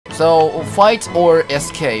So, fight or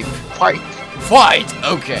escape? Fight. Fight!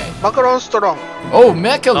 Okay. Macaron strong. Oh,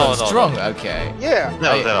 Mechalan No, no, strong. no. Okay. Yeah.ゼ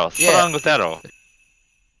ロ。ストロングゼロ。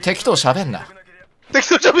適当喋んな。適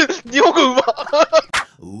当喋る。日本語うま。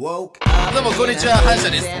どうもこんにちは、反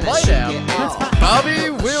射です。My nameバビ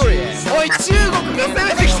ー・ウィリアム。おい、中国が攻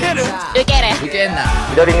めてきてる。ウケる。ウケんな。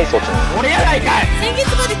左にそっちに。俺やないかい。先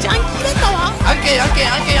月までジャンキーだったわ。案件ガ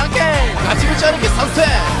チムチ兄貴参戦。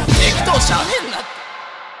適当喋んな。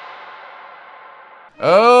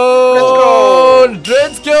Oh,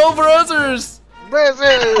 let's go, brothers!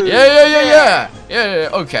 Brazil. Yeah.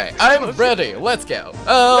 Okay, I'm ready. Let's go.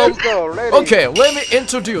 Let's go. Ready. Okay, let me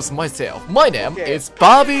introduce myself. My name is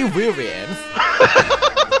Bobby Williams.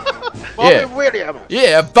 Bobby Williams.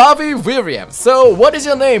 Yeah, Bobby Williams. So, what is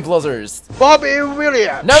your name, brothers? Bobby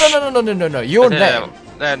Williams. No. Your name.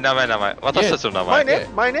 名前。私たちの名 My 前。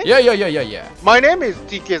 name. Yeah. My name is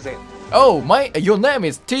TKZ. Oh, your name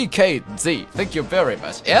is TKZ. Thank you very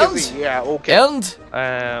much. And Yeah. Okay. and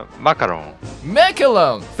マカロン。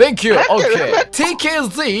 Macallan. Thank you. Okay.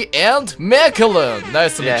 TKZ and Macallan.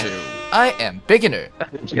 Nice to meet Yeah. you. I am beginner.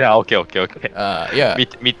 いや、オッケー。Yeah.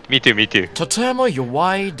 Me too. とても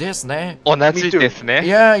弱いですね。同じですね。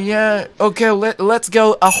Yeah. Okay, let's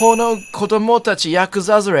go. アホの子供たちヤク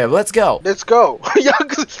ザ連れ。Let's go. Let's go. ヤ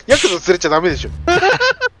クザ連れちゃダメでしょ。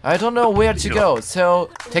I don't know where to go. So,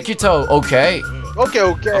 適当。Okay. Okay.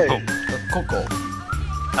 ここ。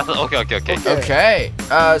オッケー。Okay.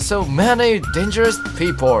 So many dangerous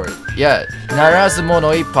people. Yeah. ならず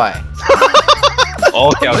者いっぱい。オ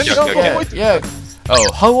ッケー。Yeah.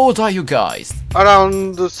 Oh, how old are you guys?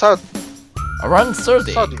 Around 30. Around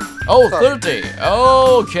 30. 30. Oh, 30.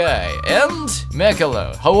 Okay. And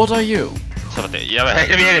Macallan, how old are you? ちょっと待って、やばい。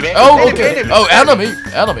enemy. Oh, okay. Enemy. Oh, enemy.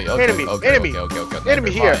 Okay. Enemy. Okay.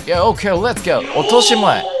 Enemy here. Yeah, okay, let's go. 落とし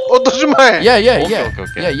前。落とし前。Yeah. Okay.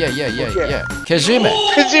 Yeah. けじめ。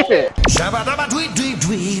けじめ。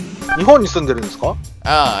日本に住んでるんですか？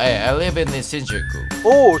 I live in Shinjuku.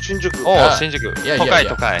 おお、新宿。新宿。Yeah. 都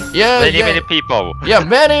会。Yeah. Many people. Yeah,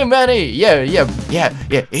 many. Yeah.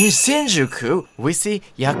 In Shinjuku, we see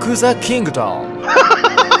Yakuza Kingdom.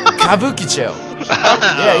 歌舞伎町。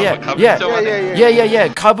Yeah.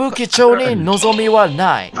 歌舞伎町に望みは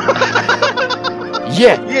ない。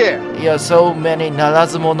Yeah, so many なら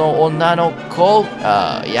ず者女の子、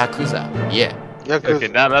ヤクザ。Yeah.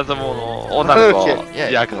 ならず者女の子。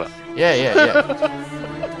ヤクザ。Yeah.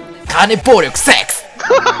 金暴力、セックス。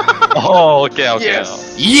オッケー。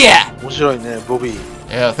Yeah. 面白いね、ボビー。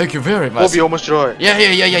Yeah, thank you very much. ボビー面白い。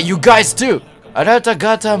Yeah, you guys too. あなた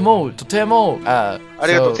方もとても、あ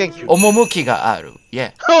りがとう、Thank you. 趣がある。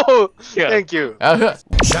Yeah. Thank you. What?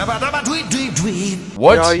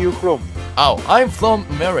 Where are you from? Oh, I'm from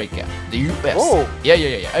America, the US. Oh.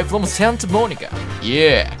 Yeah. I'm from Santa Monica.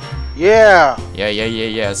 Yeah. Yeah.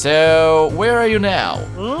 So, where are you now?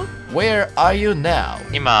 Where are you now?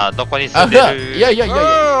 今どこに住んでる？ Yeah.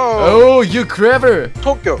 Oh, you clever.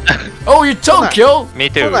 東京。Oh, you Tokyo? Me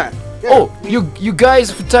too. Oh, you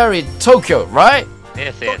guys 二人 Tokyo, right?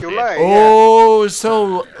 Yes. Oh,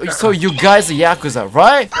 so you guys Yakuza,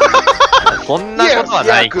 right? そんなことは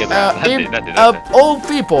ないけど。なんで All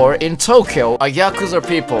people in Tokyo are Yakuza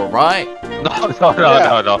people, right? No.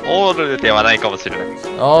 オールではないかもしれない。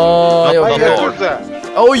Oh,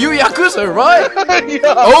 No. you Yakuza, right?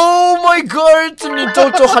 Oh my god! 二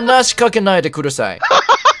度と話しかけないでください。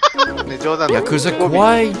ヤクザ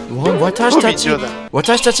怖い。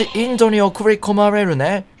私たちインドに送り込まれる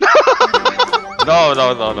ね。No.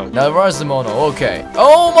 ならず者、OK。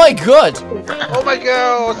Oh my god! Oh my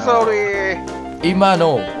god, sorry. 今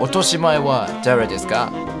の落とし前は誰です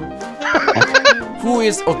か？ Who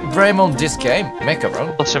is Raymond this game?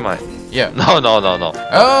 Macaron? おしまい。Yeah. No.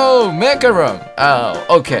 Oh, Macaron! Oh,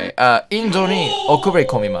 OK。インドに送り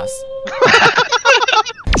込みます。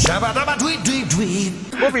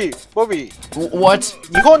ボビー。 What?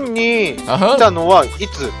 日本に来たのはい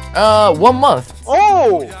つ？ 1 month. お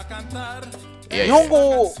お。 Yeah. 日本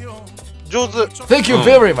語上手。 Thank you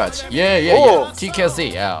very much. Yeah.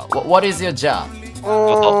 TKZ. What is your job?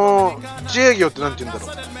 自営業ってなんて言うんだ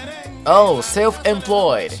ろう。Oh,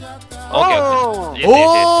 self-employed. Okay.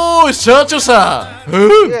 Oh, 社長さん。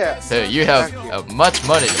Yeah. So you have much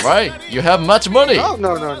money, right? You have much money.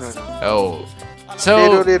 No. Oh.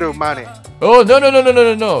 So. Little money. Oh, no.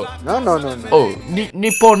 No. Oh, 日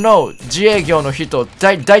本の自営業の人、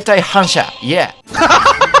だいたい反射。Yeah.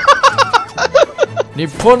 日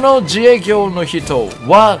本の自営業の人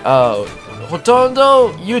は、ほとんど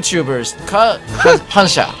YouTubers か反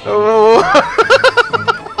射。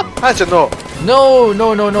反射の。No, you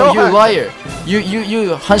liar.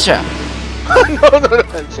 You 反射。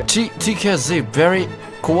TKZ very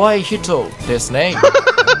怖い人ですね。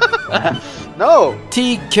No!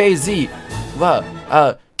 TKZ は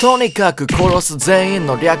とにかく殺す全員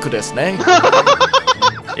の略ですね。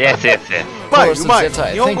Yes, yes, yes. うまい、うまい。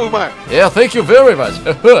日本語うまい。Yeah, thank you very much.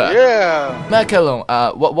 Yeah! Macaron,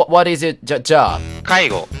 what is it job? 介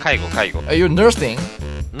護。Are you nursing?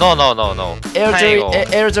 No. 介護。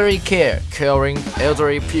Elderly care, caring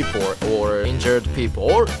elderly people or injured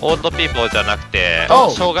people. オールドピーポーじゃなくて、 Oh.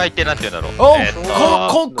 障害ってなんて言うんだろう。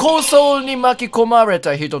抗争に巻き込まれ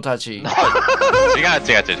た人たち。違う。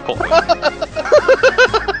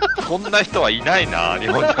こんな人はいないな、日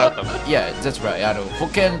本にあったの。Yeah, that's right. 保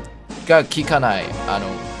険が効かない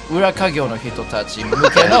裏稼業の人たち向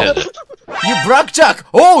けの You blackjack!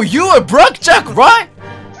 Oh, you a blackjack, right?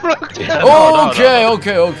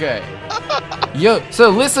 Okay. Yeah, so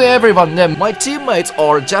listen everyone, then my teammates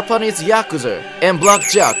are Japanese Yakuza and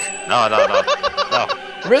blackjack. No.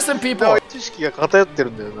 Listen people. 知識が偏って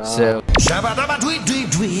るんだよな。 So,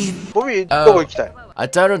 ボビー、どこ行きたい？ I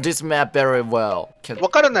don't know this map very well. わ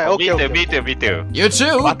からない。オッ見ケーオッケー。てよ。 You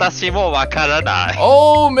too? 私もわからない。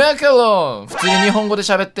Oh, Macaron! 普通に日本語で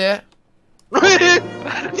喋って。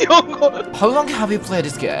日本語。How long have you played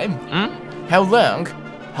this game? ん How long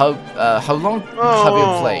have you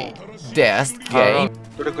played this game?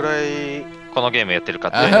 どれくらい？このゲームやってるか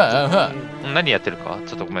って。何やってるか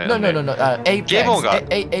ちょっとごめん。 No. Apex. ゲームが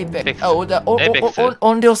Apex.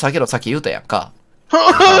 音量下げろ、さっき言うたやんか。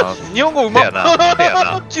日本語うまだよ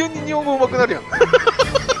な。急に日本語うまくなるやん。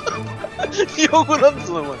日本語なんで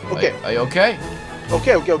そんなうまい？ OK。 Are you okay?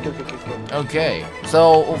 OK。 Okay.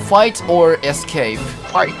 So, fight or escape?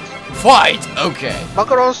 Fight. Okay. マ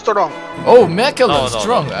カロンストロング。 Oh, Macaron No.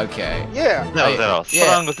 strong. Okay. Yeah. ゼロ。スト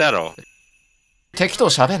ロングゼロ。適当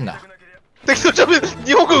喋んな。適当喋る。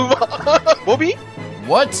日本語うま。ボビー？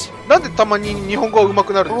 What? なんでたまに日本語がうま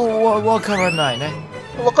くなるんですか？わからないね。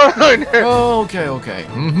わからないね。Oh, okay.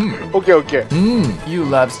 OK。You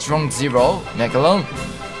love strong zero, Macaron.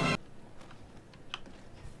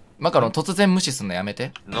 マカロン突然無視すんのやめ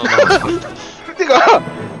て。No. てか、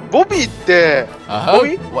ボビーって、ボ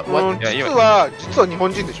ビー？ What? 実は日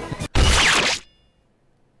本人でしょ。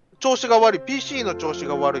調子が悪い。PC の調子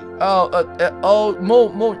が悪い。も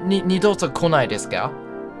う二度と来ないですか？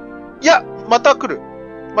いや、また来る。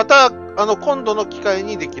また、今度の機会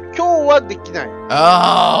にできる。今日はできない。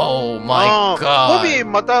Oh my god. ボビー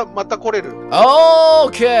また来れる。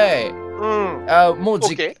Okay. もう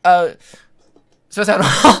OK？すいません、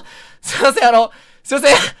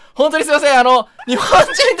本当にすいません、日本人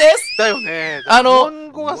です。だよね。日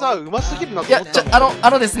本語がさ、うますぎるなと思った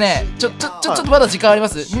もん。ですね、ちょっとまだ時間ありま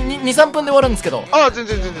す。2、3分で終わるんですけど。全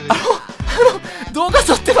然。動画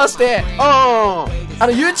撮ってまして、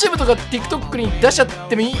YouTube YouTube とか TikTok に出しちゃっ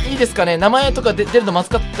てもいいですかね？名前とか出るのまず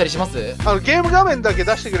かったりします？ゲーム画面だけ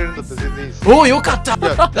出してくれるんだったら全然いいです。おお、よかった。日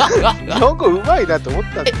本語うまいなと思っ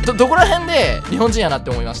たんで。どこら辺で日本人やなって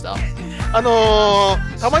思いました？たま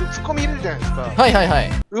にツッコミ入れるじゃないですか。はい。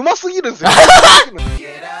うますぎるんですよ。